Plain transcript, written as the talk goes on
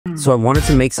So I wanted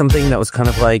to make something that was kind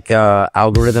of like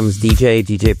Algorithms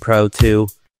DJ Pro 2.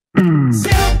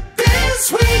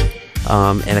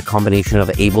 And a combination of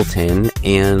Ableton,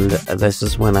 and this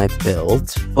is when I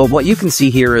built. But what you can see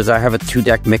here is I have a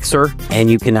 2-deck mixer,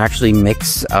 and you can actually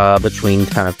mix between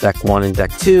kind of deck 1 and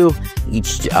deck 2.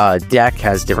 Each deck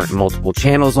has different multiple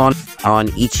channels on. On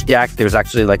each deck, there's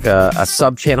actually like a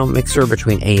sub-channel mixer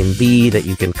between A and B that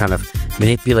you can kind of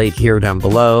manipulate here down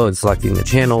below and selecting the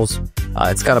channels.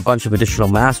 It's got a bunch of additional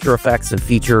master effects and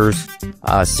features,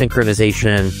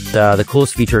 synchronization. The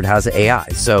coolest feature, it has AI.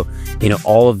 So, you know,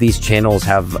 all of these channels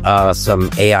have some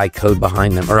AI code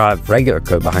behind them, or regular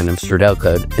code behind them, Strudel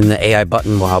code. And the AI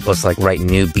button will help us like write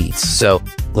new beats. So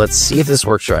let's see if this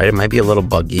works right. It might be a little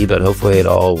buggy, but hopefully it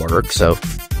all works. So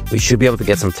we should be able to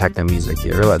get some techno music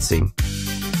here. Let's see.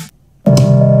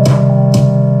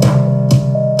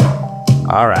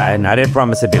 All right, and I didn't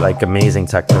promise it'd be like amazing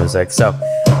techno music. So,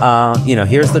 you know,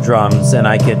 here's the drums, and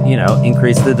I could, you know,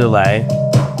 increase the delay.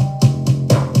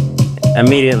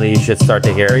 Immediately you should start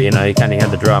to hear, you know, you kind of hear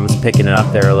the drums picking it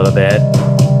up there a little bit.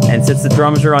 And since the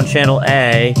drums are on channel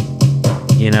A,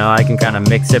 you know, I can kind of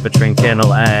mix it between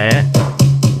channel A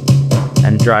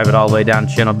and drive it all the way down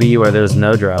to channel B where there's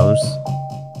no drums.